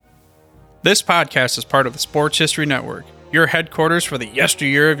This podcast is part of the Sports History Network, your headquarters for the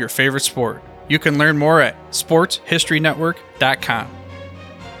yesteryear of your favorite sport. You can learn more at sportshistorynetwork.com.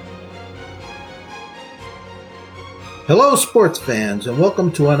 Hello, sports fans, and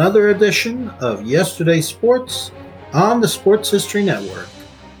welcome to another edition of Yesterday Sports on the Sports History Network.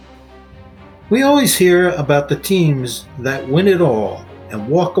 We always hear about the teams that win it all and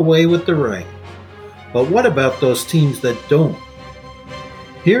walk away with the ring. But what about those teams that don't?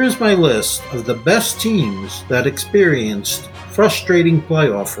 Here is my list of the best teams that experienced frustrating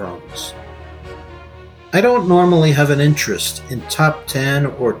playoff runs. I don't normally have an interest in top 10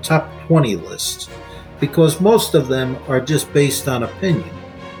 or top 20 lists because most of them are just based on opinion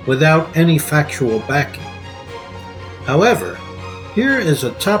without any factual backing. However, here is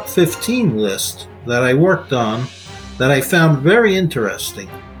a top 15 list that I worked on that I found very interesting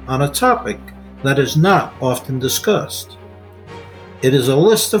on a topic that is not often discussed. It is a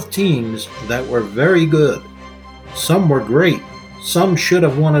list of teams that were very good. Some were great. Some should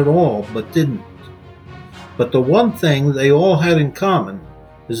have won it all, but didn't. But the one thing they all had in common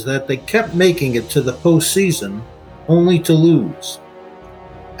is that they kept making it to the postseason only to lose.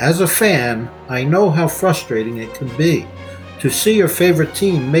 As a fan, I know how frustrating it can be to see your favorite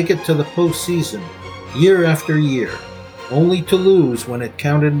team make it to the postseason year after year, only to lose when it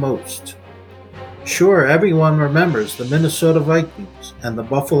counted most. Sure, everyone remembers the Minnesota Vikings and the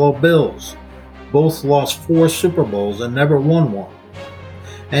Buffalo Bills. Both lost 4 Super Bowls and never won one.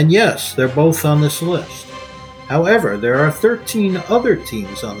 And yes, they're both on this list. However, there are 13 other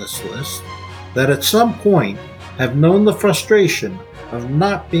teams on this list that at some point have known the frustration of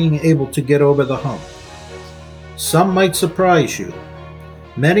not being able to get over the hump. Some might surprise you.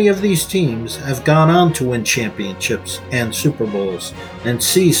 Many of these teams have gone on to win championships and Super Bowls and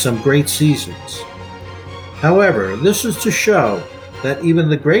see some great seasons. However, this is to show that even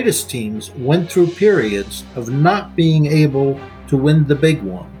the greatest teams went through periods of not being able to win the big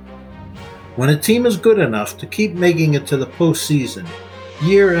one. When a team is good enough to keep making it to the postseason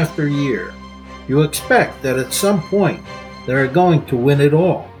year after year, you expect that at some point they are going to win it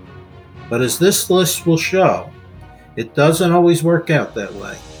all. But as this list will show, it doesn't always work out that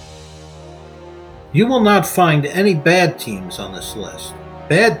way. You will not find any bad teams on this list.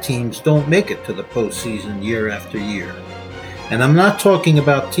 Bad teams don't make it to the postseason year after year. And I'm not talking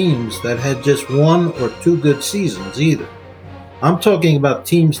about teams that had just 1 or 2 good seasons either. I'm talking about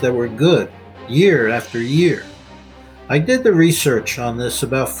teams that were good year after year. I did the research on this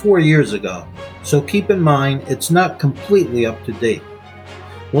about 4 years ago, so keep in mind it's not completely up to date.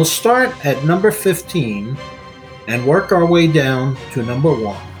 We'll start at number 15 and work our way down to number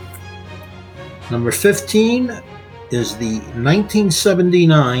 1. Number 15 is the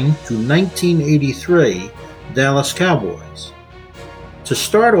 1979 to 1983 Dallas Cowboys. To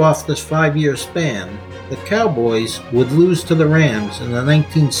start off this 5-year span, the Cowboys would lose to the Rams in the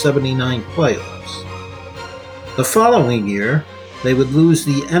 1979 playoffs. The following year, they would lose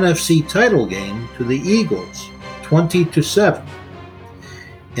the NFC title game to the Eagles, 20-7.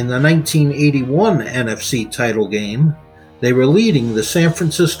 In the 1981 NFC title game, they were leading the San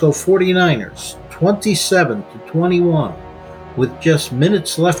Francisco 49ers, 27-21, with just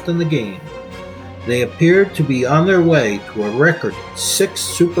minutes left in the game. They appeared to be on their way to a record 6th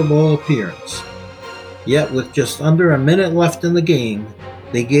Super Bowl appearance. Yet with just under a minute left in the game,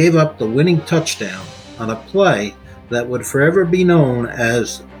 they gave up the winning touchdown on a play that would forever be known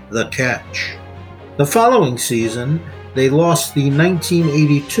as the catch. The following season, they lost the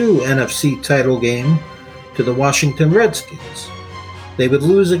 1982 NFC title game to the Washington Redskins. They would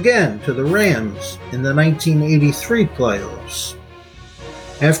lose again to the Rams in the 1983 playoffs.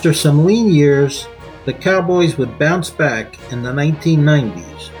 After some lean years, the Cowboys would bounce back in the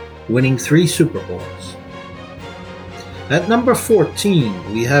 1990s, winning 3 Super Bowls. At number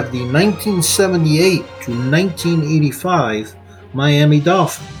 14, we have the 1978 to 1985 Miami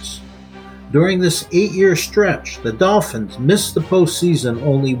Dolphins. During this 8-year stretch, the Dolphins missed the postseason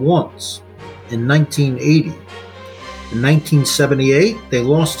only once, in 1980. In 1978, they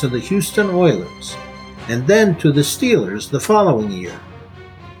lost to the Houston Oilers, and then to the Steelers the following year.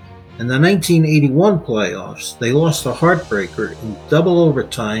 In the 1981 playoffs, they lost a heartbreaker in double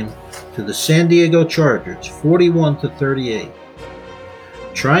overtime to the San Diego Chargers, 41-38.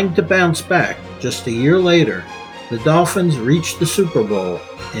 Trying to bounce back just a year later, the Dolphins reached the Super Bowl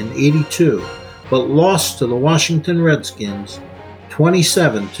in '82, but lost to the Washington Redskins,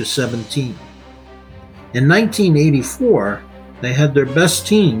 27-17. In 1984, they had their best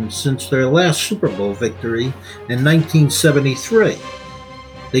team since their last Super Bowl victory in 1973.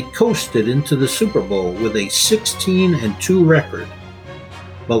 They coasted into the Super Bowl with a 16-2 record.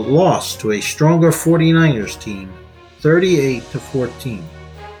 but lost to a stronger 49ers team 38-14.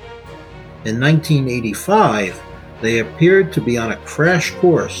 In 1985, they appeared to be on a crash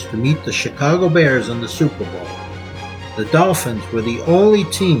course to meet the Chicago Bears in the Super Bowl. The Dolphins were the only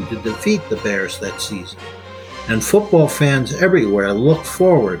team to defeat the Bears that season, and football fans everywhere looked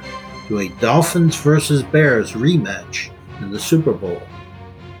forward to a Dolphins versus Bears rematch in the Super Bowl.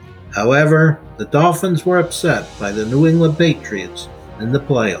 However, the Dolphins were upset by the New England Patriots in the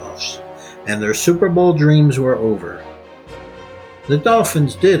playoffs, and their Super Bowl dreams were over. The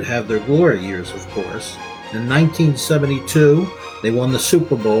Dolphins did have their glory years, of course. In 1972, they won the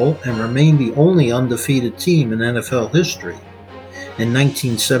Super Bowl and remained the only undefeated team in NFL history. In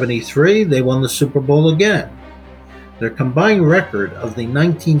 1973, they won the Super Bowl again. Their combined record of the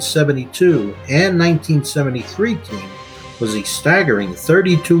 1972 and 1973 team was a staggering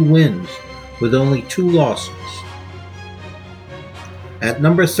 32 wins with only 2 losses. At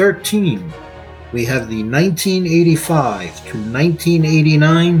number 13, we have the 1985 to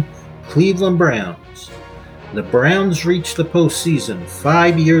 1989 Cleveland Browns. The Browns reached the postseason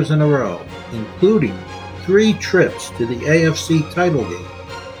 5 years in a row, including 3 trips to the AFC title game.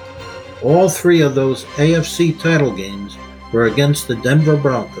 All 3 of those AFC title games were against the Denver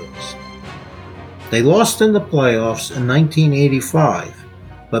Broncos. They lost in the playoffs in 1985,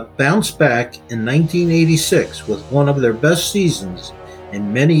 but bounced back in 1986 with one of their best seasons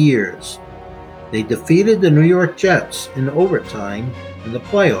in many years. They defeated the New York Jets in overtime in the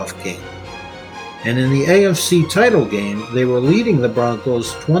playoff game. And in the AFC title game, they were leading the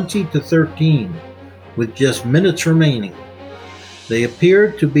Broncos 20-13 with just minutes remaining. They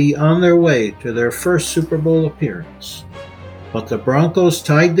appeared to be on their way to their first Super Bowl appearance. But the Broncos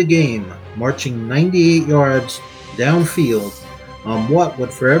tied the game, marching 98 yards downfield on what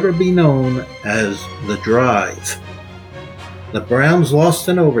would forever be known as the drive. The Browns lost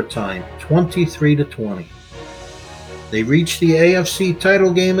in overtime, 23-20. They reached the AFC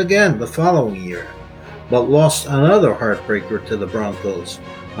title game again the following year, but lost another heartbreaker to the Broncos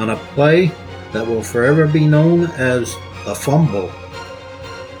on a play that will forever be known as the fumble.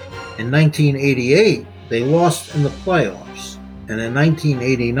 In 1988, they lost in the playoffs, and in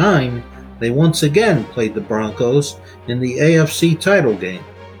 1989, they once again played the Broncos in the AFC title game.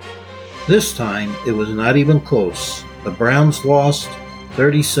 This time, it was not even close. The Browns lost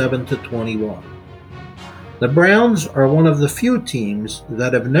 37-21. The Browns are one of the few teams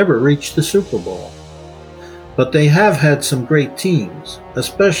that have never reached the Super Bowl. But they have had some great teams,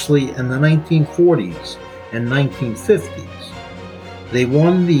 especially in the 1940s and 1950s. They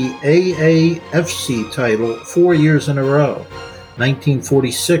won the AAFC title 4 years in a row,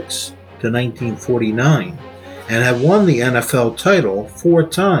 1946 to 1949, and have won the NFL title 4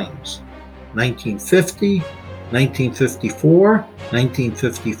 times, 1950, 1954,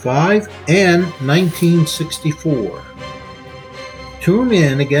 1955, and 1964. Tune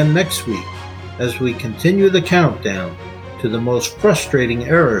in again next week as we continue the countdown to the most frustrating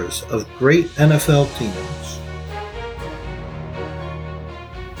eras of great NFL teams.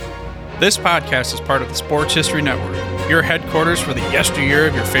 This podcast is part of the Sports History Network, your headquarters for the yesteryear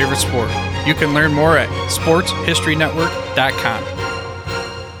of your favorite sport. You can learn more at sportshistorynetwork.com.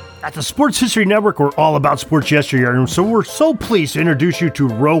 At the Sports History Network, we're all about sports yesteryear, and so we're so pleased to introduce you to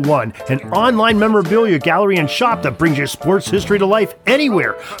Row One, an online memorabilia gallery and shop that brings your sports history to life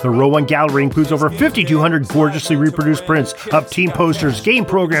anywhere. The Row One gallery includes over 5,200 gorgeously reproduced prints of team posters, game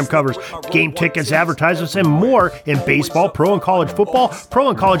program covers, game tickets, advertisements, and more in baseball, pro and college football, pro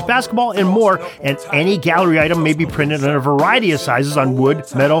and college basketball, and more. And any gallery item may be printed in a variety of sizes on wood,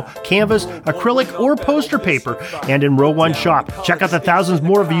 metal, canvas, acrylic, or poster paper. And in Row One shop, check out the thousands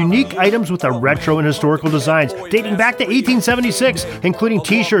more of unique items with the retro and historical designs dating back to 1876, including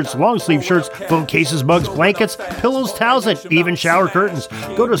t-shirts, long sleeve shirts, phone cases, mugs, blankets, pillows, towels, and even shower curtains.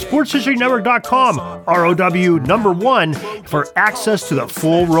 Go to sportshistorynetwork.com, ROW1, for access to the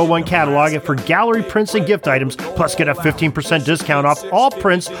full Row One catalog and for gallery prints and gift items, plus get a 15% discount off all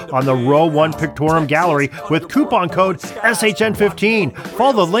prints on the Row One Pictorium Gallery with coupon code SHN15.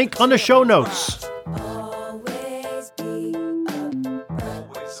 Follow the link on the show notes.